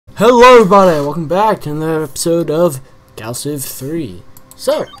Hello everybody, welcome back to another episode of Galactic 3.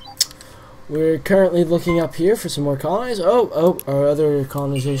 So, we're currently looking up here for some more colonies. Oh, our other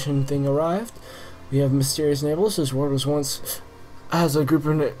colonization thing arrived. We have mysterious neighbors. This world was once has a group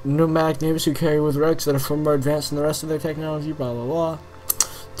of nomadic neighbors who carry with relics that are far more advanced than the rest of their technology, blah blah blah.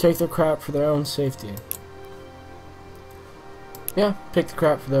 Take their crap for their own safety. Yeah, take the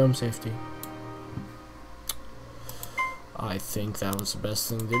crap for their own safety. I think that was the best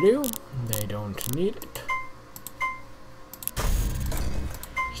thing to do. They don't need it.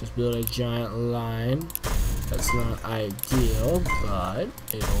 Just build a giant line. That's not ideal, but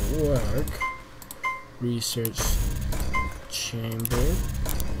it'll work. Research chamber.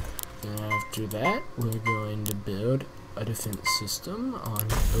 Then after that, we're going to build a defense system on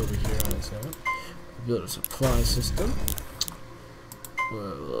over here on its own. Build a supply system.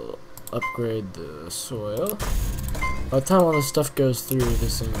 We'll upgrade the soil. By the time all this stuff goes through,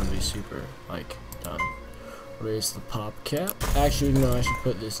 this thing will be super, like, done. Raise the pop cap. Actually, no, I should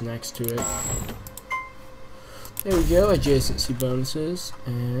put this next to it. There we go, adjacency bonuses.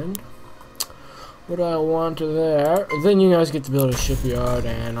 And what do I want to there? Then you guys get to build a shipyard,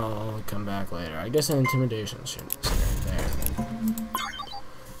 and I'll come back later. I guess an intimidation center there.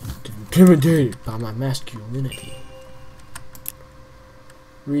 Intimidated by my masculinity.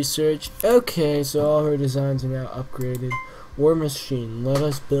 Research. Okay, so all her designs are now upgraded. War machine.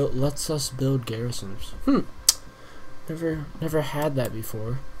 Lets us build garrisons. Never had that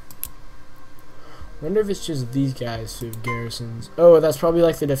before. Wonder if it's just these guys who have garrisons. Oh, that's probably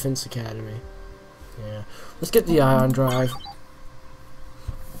like the defense academy. Yeah. Let's get the ion drive.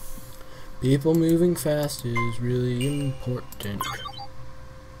 People moving fast is really important.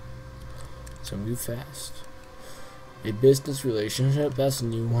 So move fast. A business relationship, that's a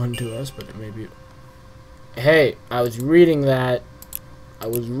new one to us, but it may be... Hey, I was reading that.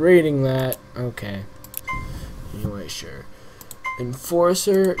 Okay. Anyway, sure.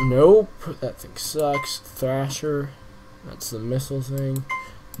 Enforcer, nope. That thing sucks. Thrasher, that's the missile thing.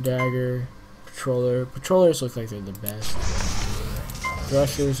 Dagger, patroller. Patrollers look like they're the best.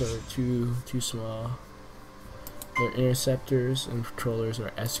 Thrashers are too small. They're interceptors, and patrollers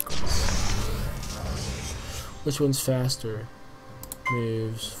are escorts. Which one's faster?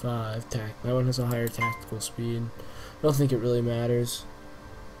 Moves 5. That one has a higher tactical speed. I don't think it really matters.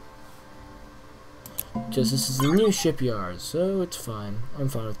 Because this is a new shipyard, so it's fine. I'm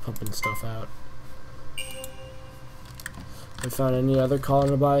fine with pumping stuff out. I found any other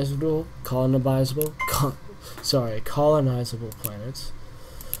colonizable planets.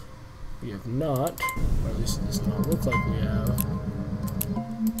 We have not, or at least it does not look like we have.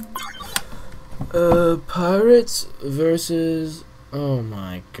 Pirates versus... Oh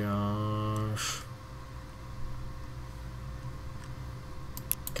my gosh.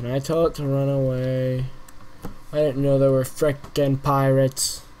 Can I tell it to run away? I didn't know there were frickin'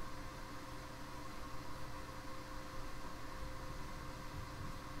 pirates.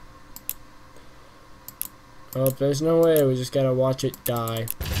 Oh, there's no way. We just gotta watch it die.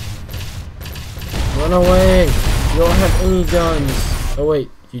 Run away! You don't have any guns. Oh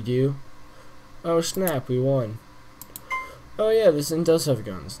wait, you do? Oh snap, we won. Oh yeah, this thing does have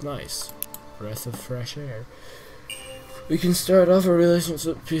guns. Nice. Breath of fresh air. We can start off a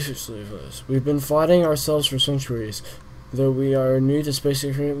relationship peacefully with us. We've been fighting ourselves for centuries. Though we are new to space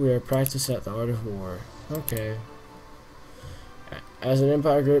security, we are practiced at the art of war. Okay. As an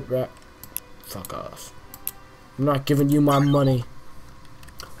empire group, fuck off. I'm not giving you my money.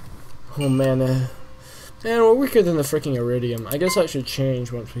 Oh man, man, we're weaker than the freaking iridium. I guess that should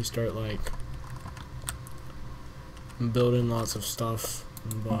change once we start, like, building lots of stuff,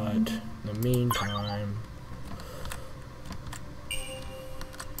 but in the meantime,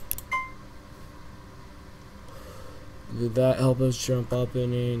 did that help us jump up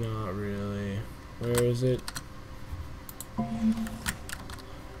any? Not really. Where is it?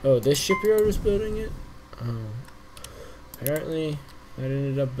 Oh, this shipyard was building it? Oh, apparently I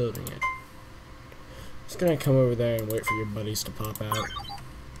ended up building it. Just gonna come over there and wait for your buddies to pop out.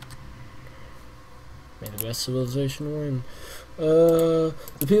 May the best civilization win. The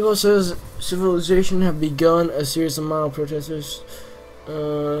people of civilization have begun a series of model protesters.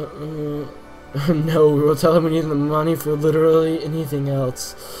 No, we will tell them we need the money for literally anything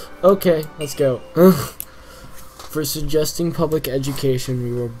else. Okay, let's go. For suggesting public education,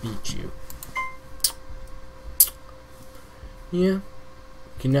 we will beat you. Yeah,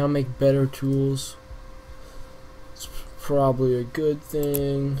 we can now make better tools. It's probably a good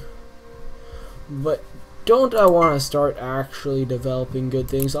thing. But don't I want to start actually developing good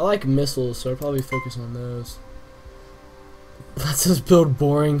things? I like missiles, so I'll probably focus on those. Let's just build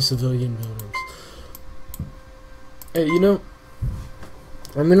boring civilian buildings. Hey, you know,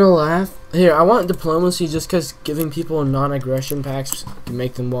 I'm gonna laugh. Here, I want diplomacy just because giving people non-aggression pacts can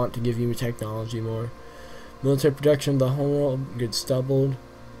make them want to give you technology more. Military protection of the homeworld gets doubled.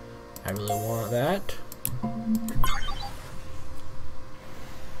 I really want that.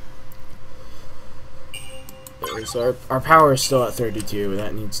 So our power is still at 32.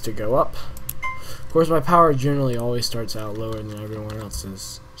 That needs to go up. Of course, my power generally always starts out lower than everyone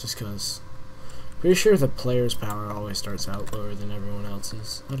else's, just because. Pretty sure the player's power always starts out lower than everyone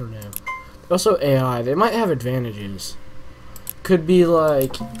else's. I don't know. Also, AI. They might have advantages. Could be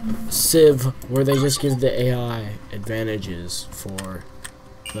like Civ, where they just give the AI advantages for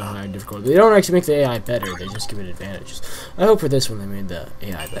the high difficulty. They don't actually make the AI better. They just give it advantages. I hope for this one they made the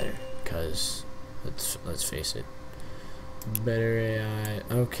AI better, because let's face it, better AI.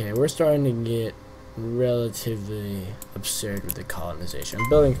 Okay, we're starting to get relatively absurd with the colonization. I'm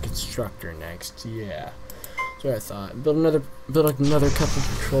building a constructor next. Yeah, that's what I thought. Build another couple of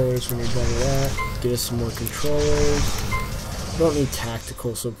controllers when you're done with that. Get us some more controllers. Don't need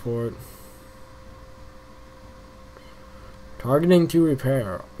tactical support. Targeting to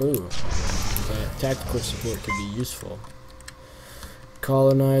repair. Ooh, that tactical support could be useful.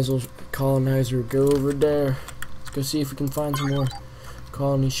 Colonizer, go over there. Let's go see if we can find some more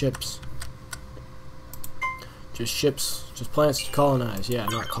colony ships. Just ships, just planets to colonize. Yeah,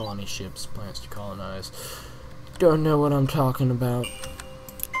 not colony ships, planets to colonize. Don't know what I'm talking about.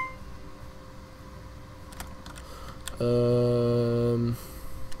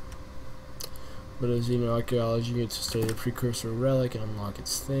 But as you know, archaeology gets to study the precursor relic and unlock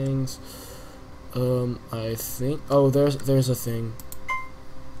its things. I think. Oh, there's a thing.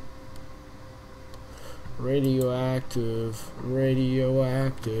 Radioactive.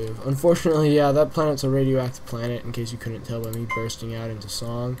 Unfortunately, yeah, that planet's a radioactive planet, in case you couldn't tell by me bursting out into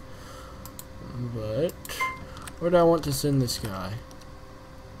song. But where do I want to send this guy?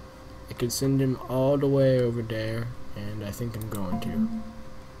 I could send him all the way over there, and I think I'm going to.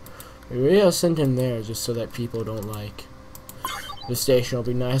 Maybe I'll send him there just so that people don't like. The station will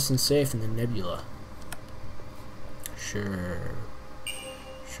be nice and safe in the nebula. Sure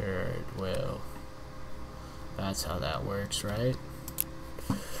it will. That's how that works, right?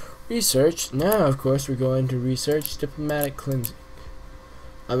 Research. Now, of course, we're going to research diplomatic cleansing.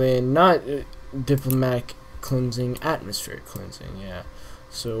 I mean, not diplomatic cleansing, atmospheric cleansing, yeah.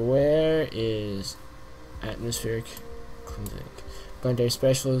 So where is atmospheric cleansing? Planetary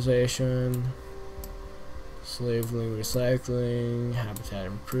specialization, slaveling, recycling, habitat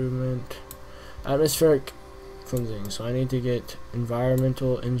improvement, atmospheric cleansing. So I need to get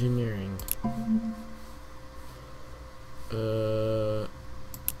environmental engineering.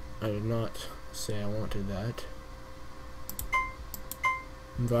 I did not say I wanted that.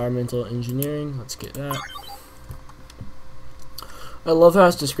 Environmental engineering, let's get that. I love how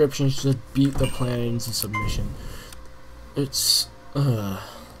its descriptions just beat the planet into submission. It's,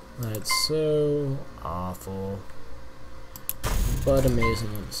 that's so awful, but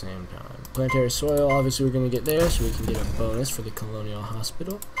amazing at the same time. Planetary soil, obviously we're going to get there, so we can get a bonus for the colonial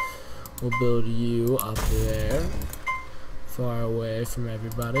hospital. We'll build you up there, far away from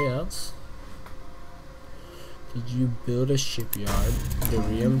everybody else. Did you build a shipyard?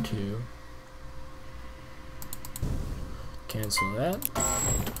 Durium 2. Cancel that.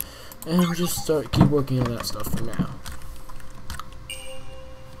 And just keep working on that stuff for now.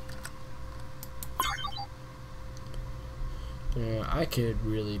 Yeah, I could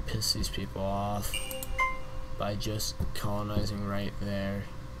really piss these people off by just colonizing right there.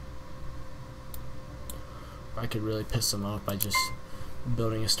 I could really piss them off by just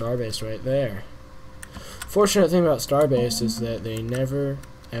building a starbase right there. Fortunate thing about starbase is that they never,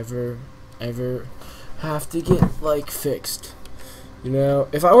 ever have to get like fixed. You know,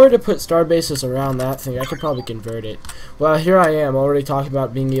 if I were to put starbases around that thing, I could probably convert it. Well, here I am already talking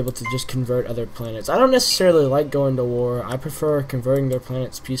about being able to just convert other planets. I don't necessarily like going to war. I prefer converting their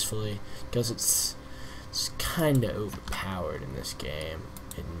planets peacefully, because it's kind of overpowered in this game,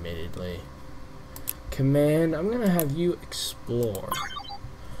 admittedly. Command, I'm gonna have you explore.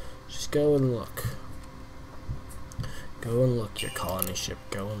 Just go and look. Go and look, your colony ship.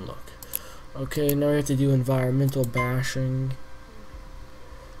 Go and look. Okay, now we have to do environmental bashing.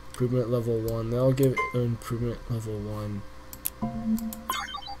 Improvement level 1. They'll give improvement level 1.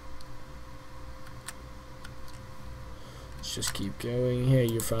 Let's just keep going. Here,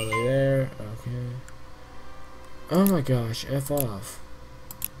 you're finally there. Okay. Oh my gosh, F off.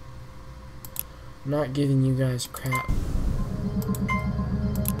 Not giving you guys crap.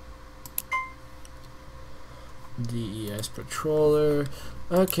 DES nice patroller.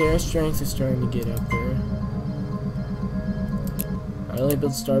 Okay, our strength is starting to get up there. I only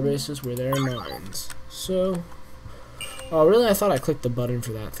build star bases where there are mines. So, oh really? I thought I clicked the button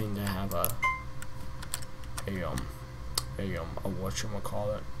for that thing to have a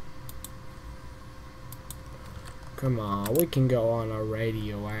whatchamacallit. Come on, we can go on a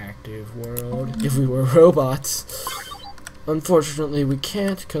radioactive world if we were robots. Unfortunately, we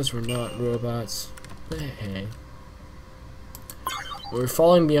can't because we're not robots. But hey. We're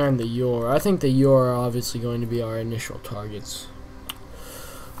falling behind the Yor. I think the Yor are obviously going to be our initial targets.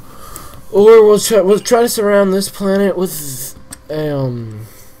 Or we'll try to surround this planet with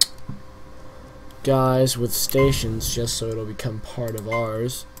guys with stations just so it'll become part of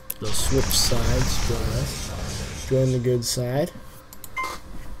ours. They'll switch sides, join us. Join the good side.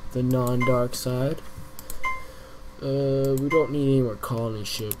 The non-dark side. We don't need any more colony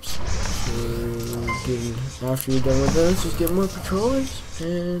ships. So after you're done with those, just get more patrollers,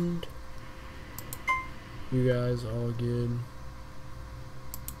 and you guys all good.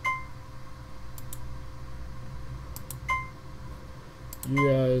 You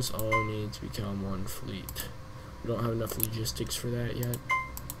guys all need to become one fleet. We don't have enough logistics for that yet.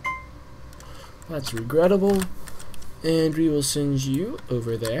 That's regrettable. And we will send you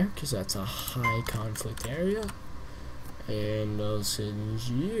over there, because that's a high conflict area. And I'll send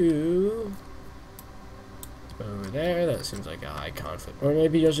you over there. That seems like a high conflict. Or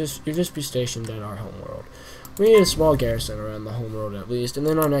maybe you'll just be stationed at our homeworld. We need a small garrison around the homeworld at least, and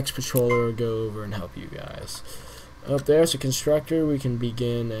then our next patroller will go over and help you guys. Up there's a constructor. We can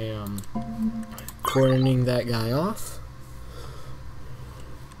begin cordoning that guy off.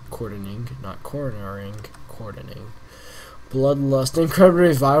 Cordoning, not cornering, cordoning. Bloodlust. Incredibly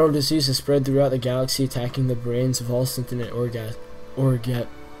viral disease has spread throughout the galaxy, attacking the brains of all sentient organisms.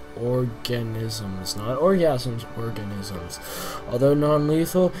 Not orgasms, organisms. Although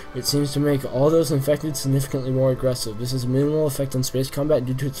non-lethal, it seems to make all those infected significantly more aggressive. This has minimal effect on space combat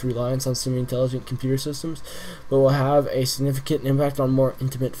due to its reliance on semi-intelligent computer systems, but will have a significant impact on more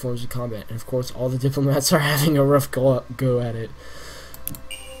intimate forms of combat. And of course, all the diplomats are having a rough go at it.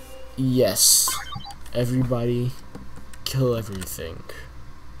 Yes. Everybody kill everything.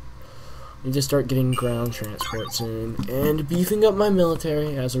 I need to start getting ground transport soon and beefing up my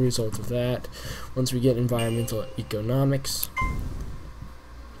military as a result of that. Once we get environmental economics,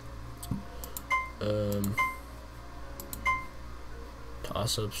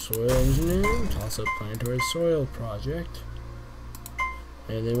 toss up soil engineering, toss up planetary soil project,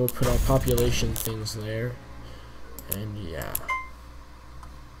 and then we'll put our population things there. And yeah,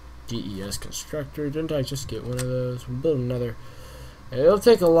 DES constructor. Didn't I just get one of those? We'll build another. It'll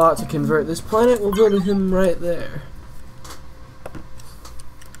take a lot to convert this planet. We'll build him right there.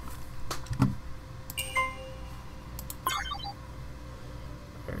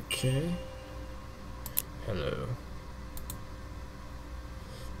 Okay. Hello.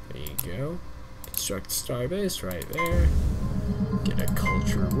 There you go. Construct a starbase right there. Get a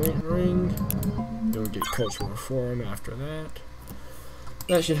culture wind ring. Then we'll get cultural reform after that.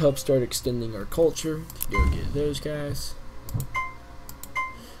 That should help start extending our culture. Go get those guys.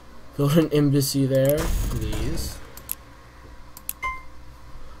 Build an embassy there, please.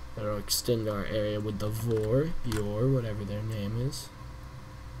 That'll extend our area with the Yor, whatever their name is.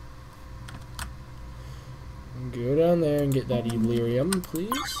 Go down there and get that Elerium,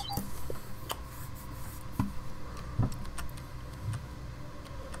 please.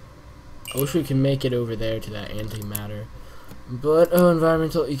 I wish we can make it over there to that antimatter. But, oh,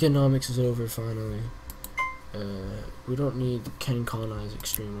 environmental economics is over finally. We don't need can colonize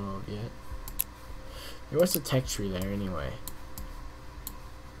extreme world yet. Hey, what's the tech tree there anyway?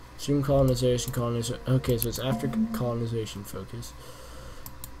 Extreme colonization, okay, so it's after colonization focus.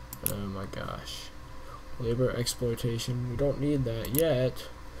 Oh my gosh. Labor exploitation, we don't need that yet.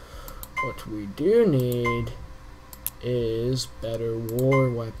 What we do need is better war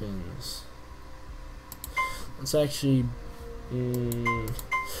weapons. Let's actually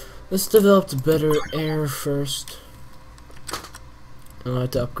let's develop better air first. I'll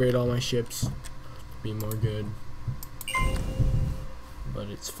have to upgrade all my ships to be more good. But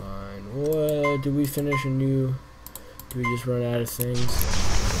it's fine. What? Did we finish a new? Do we just run out of things?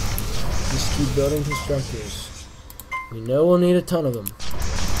 Just keep building constructors. We know we'll need a ton of them.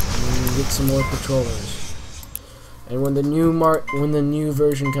 And we'll get some more patrollers. And when the new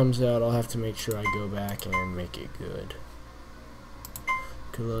version comes out, I'll have to make sure I go back and make it good.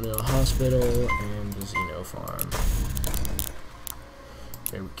 Colonial Hospital and the Xeno Farm.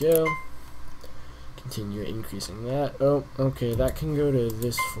 There we go. Continue increasing that. Oh, okay, that can go to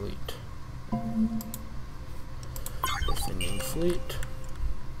this fleet. If fleet.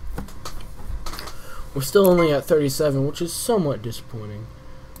 We're still only at 37, which is somewhat disappointing,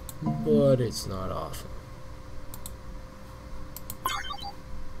 but it's not awful.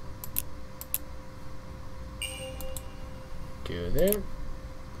 Go there.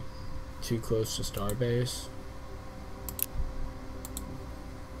 Too close to Starbase.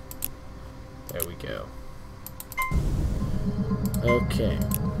 There we go. Okay.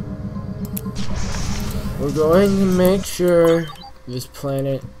 We're going to make sure this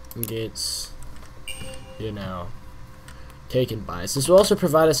planet gets, you know, taken by us. This will also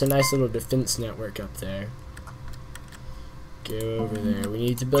provide us a nice little defense network up there. Go over there. We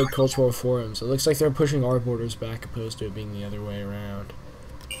need to build cultural forums. It looks like they're pushing our borders back opposed to it being the other way around.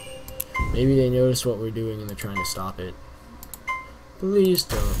 Maybe they notice what we're doing and they're trying to stop it. Please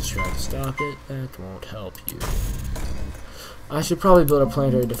don't try to stop it. That won't help you. I should probably build a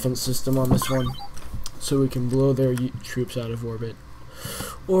planetary defense system on this one, so we can blow their troops out of orbit.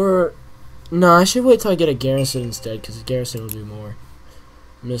 Or, no, I should wait till I get a garrison instead, because the garrison will do more.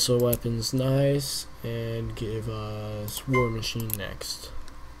 Missile weapons, nice, and give us war machine next.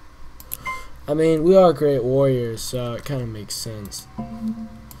 I mean, we are great warriors, so it kind of makes sense.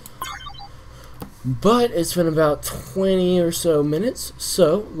 But it's been about 20 or so minutes,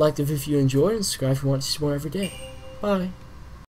 so like the video if you enjoyed, and subscribe if you want to see more every day. Bye.